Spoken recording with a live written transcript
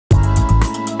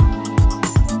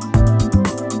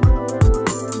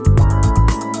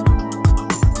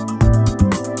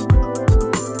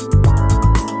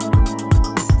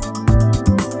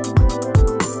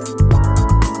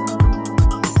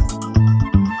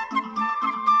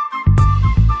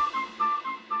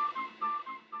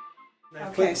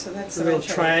Okay, so that's the little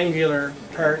triangular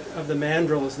part of the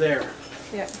mandrel is there.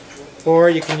 Yeah. Or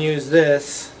you can use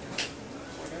this.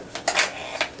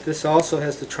 This also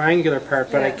has the triangular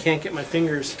part, but I can't get my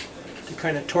fingers to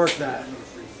kind of torque that.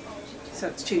 So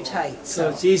it's too tight. So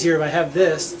it's easier if I have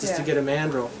this just to get a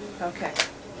mandrel. Okay.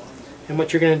 And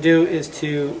what you're going to do is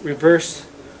to reverse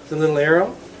the little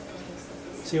arrow.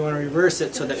 So you want to reverse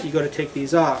it so that you go to take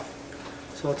these off.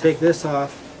 So I'll take this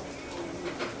off.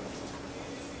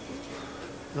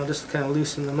 And I'll just kind of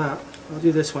loosen them up. I'll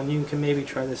do this one. You can maybe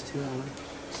try this too, Alan.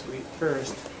 Sweet.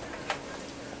 First.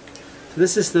 So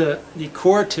this is the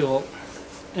core tool.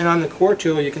 And on the core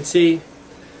tool you can see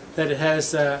that it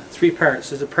has 3 parts.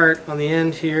 There's a part on the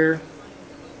end here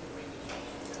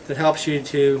that helps you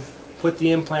to put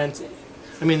the implants,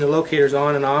 the locators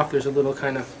on and off. There's a little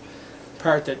kind of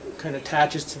part that kind of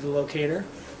attaches to the locator.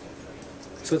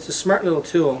 So it's a smart little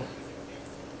tool.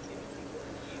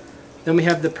 Then we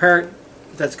have the part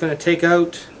that's going to take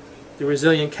out the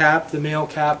resilient cap, the male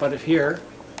cap, out of here.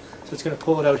 So it's going to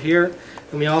pull it out here.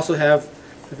 And we also have,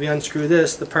 if we unscrew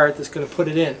this, the part that's going to put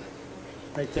it in,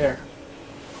 right there.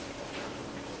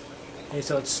 Okay,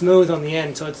 so it's smooth on the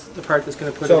end, so it's the part that's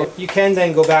going to put it in. You can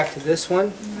then go back to this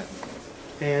one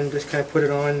and just kind of put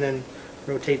it on and then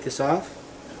rotate this off.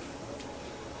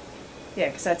 Yeah,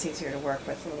 because that's easier to work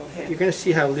with, a little hand. You're going to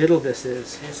see how little this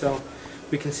is. So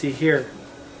we can see here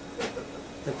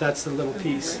that that's the little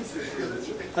piece.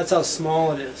 That's how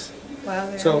small it is.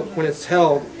 Wow, so when it's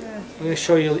held, I'm going to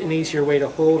show you an easier way to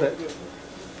hold it.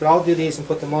 But I'll do these and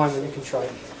put them on, and you can try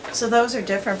it. So those are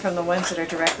different from the ones that are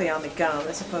directly on the gum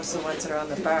as opposed to the ones that are on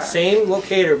the bar? Same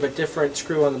locator, but different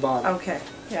screw on the bottom. Okay,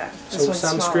 yeah. So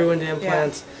some screw into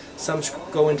implants, some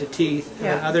go into teeth, and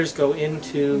then others go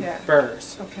into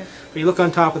bars. Okay. But you look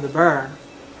on top of the bar,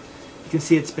 you can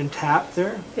see it's been tapped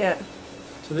there. Yeah.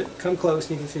 So come close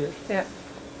and you can see it. Yeah.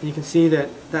 And you can see that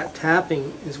that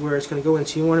tapping is where it's going to go in,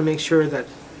 so you want to make sure that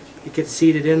it gets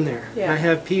seated in there. Yeah. And I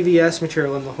have PVS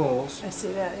material in the holes. I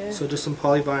see that, yeah. So just some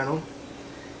polyvinyl,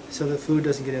 so the food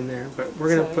doesn't get in there. But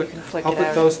we're going to put, I'll put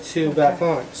out. those two back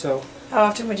on. So how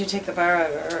often would you take the bar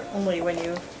out, or only when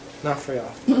you? Not very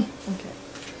often. Okay.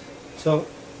 So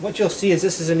what you'll see is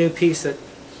this is a new piece that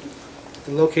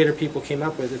the locator people came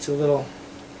up with. It's a little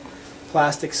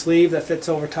plastic sleeve that fits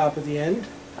over top of the end.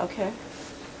 Okay.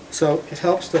 So it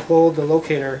helps to hold the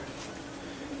locator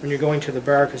when you're going to the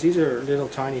bar, because these are little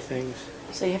tiny things.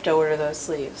 So you have to order those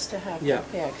sleeves to have. Yeah.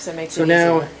 Yeah, because it makes so it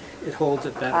now easier. It holds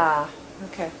it better. Ah,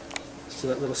 okay. So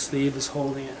that little sleeve is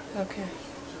holding it. Okay.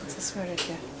 That's a smart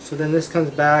idea. So then this comes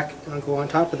back and I'll go on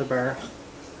top of the bar.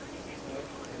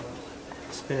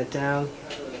 Spin it down.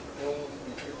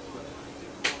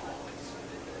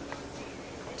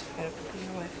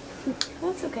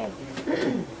 That's okay.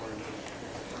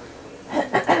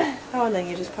 Oh, and then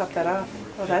you just pop that off.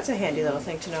 Oh, that's a handy little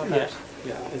thing to know about.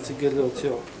 Yeah, it's a good little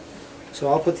tool. So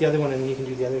I'll put the other one in and you can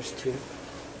do the others too.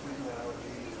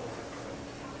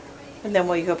 And then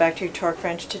will you go back to your torque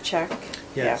wrench to check?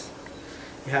 Yes.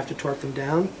 Yeah. You have to torque them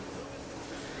down,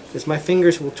 because my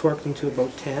fingers will torque them to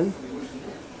about 10.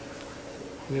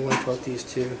 And we want to torque these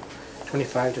to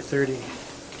 25 to 30.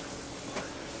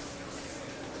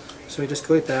 So we just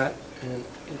go like that and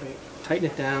tighten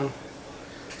it down.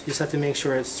 You just have to make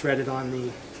sure it's threaded on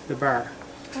the bar.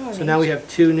 Oh, so now we have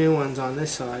 2 new ones on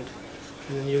this side,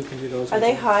 and then you can do those. Are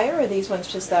they higher, or are these ones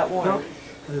just that worn? No,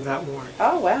 they're that worn.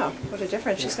 Oh wow, what a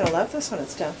difference. She's going to love this when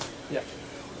it's done. Yeah.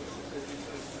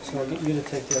 So I'll get you to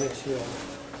take the other 2 on.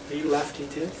 Are you lefty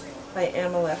too? I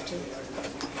am a lefty.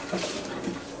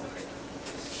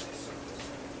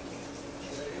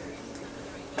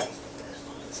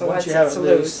 So once you have it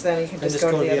loose, then you can just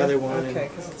go to the other one. Okay,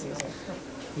 because it's easier.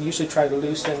 You usually try to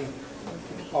loosen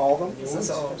all of them. This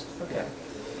is old. Okay. Yeah.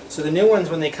 So the new ones,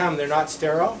 when they come, they're not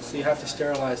sterile, so you have to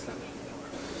sterilize them.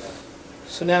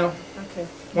 So now,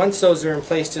 once those are in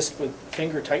place just with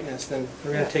finger tightness, then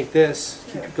we're going to take this,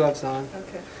 keep your gloves on,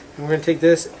 and we're going to take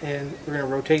this and we're going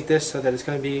to rotate this so that it's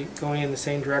going to be going in the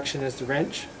same direction as the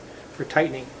wrench for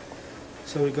tightening.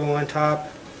 So we go on top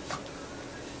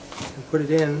and put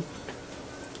it in, and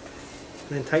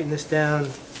then tighten this down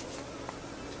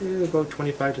to about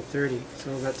 25 to 30,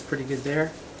 so that's pretty good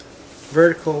there.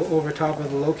 Vertical over top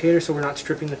of the locator, so we're not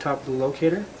stripping the top of the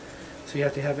locator. So you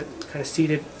have to have it kind of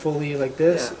seated fully like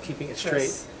this, keeping it straight.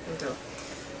 Yes.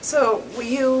 So will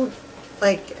you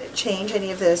change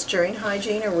any of this during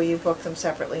hygiene, or will you book them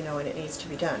separately knowing it needs to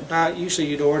be done? Usually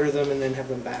you'd order them and then have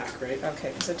them back, right?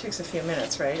 Okay, because it takes a few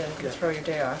minutes, right? And you can throw your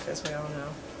day off, as we all know.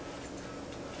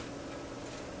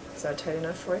 Is that tight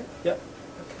enough for you? Yep.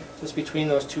 Okay. Just between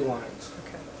those 2 lines.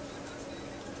 Okay.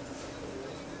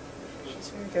 She's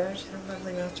Very good.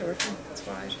 Lovely mouth to work in. It's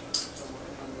wide.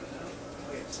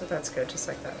 So that's good, just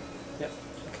like that. Yep.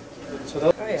 So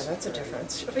those, oh yeah, that's a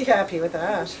difference. She'll be happy with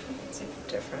that. That's a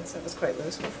difference. That was quite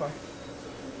loose before.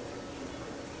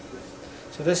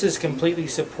 so this is completely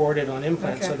supported on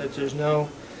implant, so that there's no,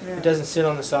 it doesn't sit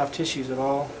on the soft tissues at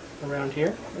all around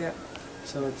here. Yeah.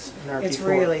 So it's an RP4. It's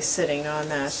really sitting on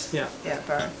that. Yeah. Yeah,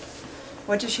 bar.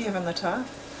 What does she have on the top?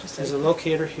 Just There's a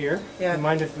locator here. Yeah. Do you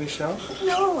mind if we show?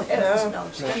 No, no.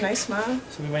 She's got a nice smile.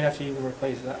 So we might have to even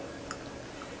replace that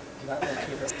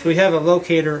locator. So we have a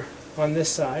locator on this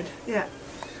side. Yeah.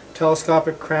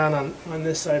 Telescopic crown on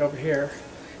this side over here.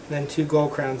 And then 2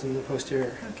 gold crowns in the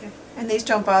posterior. Okay. And these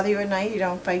don't bother you at night? You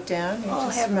don't bite down? You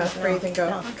just heaven, mouth breathe and go?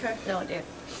 No, okay. no, dear.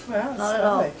 Well, Not at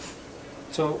all.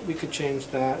 So we could change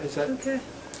that. Is that? Okay.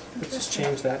 Let's just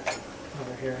change that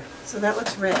over here. So that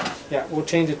looks red. Yeah, we'll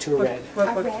change it to a red.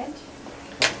 Red?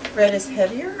 Red is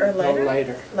heavier or lighter? No,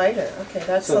 lighter. Lighter. Okay,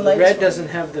 that's So the the lightest red one. doesn't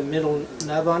have the middle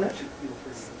nub on it,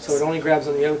 so it only grabs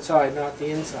on the outside, not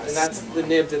the inside. And that's the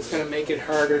nib that's going to make it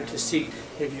harder to seat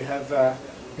if you have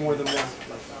more than one.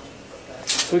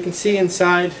 So we can see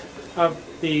inside of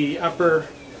the upper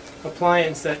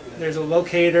appliance that there's a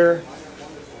locator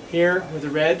here with the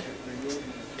red,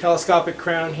 telescopic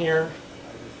crown here,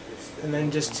 and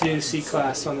then just 2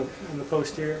 C-clasps on the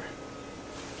posterior.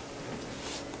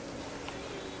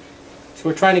 So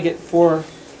we're trying to get four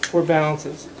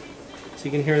balances. So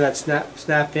you can hear that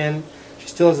snap in. She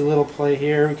still has a little play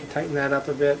here. We can tighten that up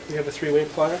a bit. We have a 3-way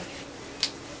plier.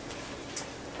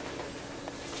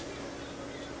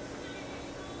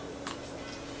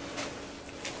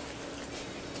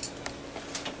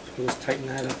 We'll just tighten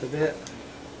that up a bit.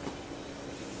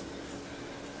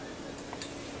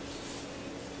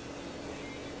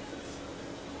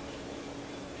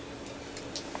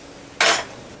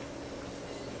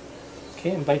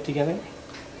 Okay, and bite together.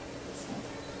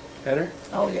 Better?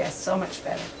 Oh, yes, so much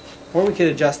better. Or we could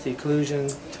adjust the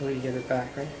occlusion until we get it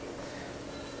back, right?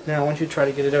 Now, I want you to try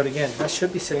to get it out again. That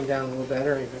should be sitting down a little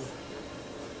better even.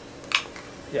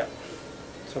 Yeah.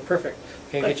 So perfect.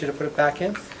 Can I get you to put it back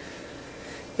in?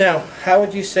 Now, how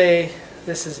would you say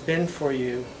this has been for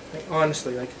you? Like,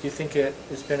 honestly, do you think it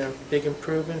has been a big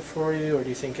improvement for you, or do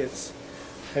you think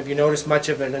have you noticed much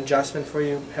of an adjustment for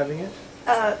you having it?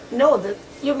 No,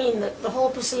 you mean the whole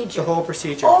procedure? The whole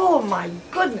procedure. Oh my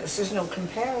goodness, there's no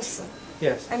comparison.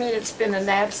 Yes. I mean, it's been an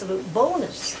absolute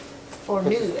bonus for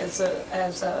me as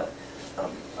a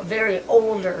very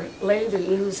older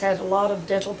lady who's had a lot of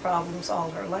dental problems all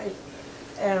her life.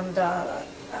 And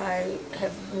I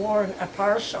have worn a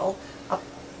partial up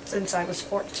since I was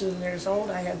 14 years old.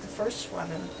 I had the first one,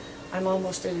 and I'm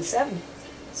almost 87.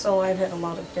 So I've had a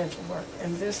lot of dental work,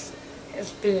 and this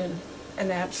has been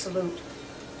an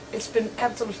it's been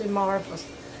absolutely marvelous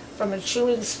from a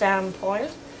chewing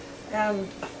standpoint, and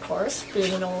of course,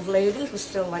 being an old lady who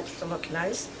still likes to look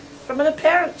nice, from an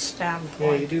appearance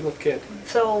standpoint. Yeah, you do look good.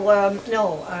 So,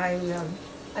 no,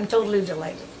 I'm totally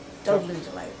delighted, totally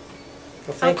delighted.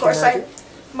 Well, thank Of course, you,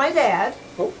 my dad,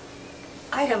 oh.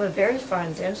 I have a very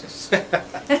fine dentist. I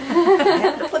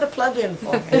had to put a plug in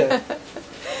for me. Yeah.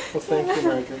 Well, thank you,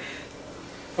 Marjorie.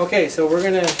 Okay, so we're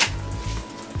going to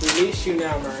release you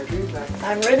now, Marjorie.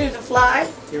 I'm ready to fly.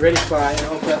 You're ready to fly. I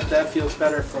hope that feels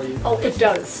better for you. Oh, it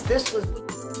does. This was...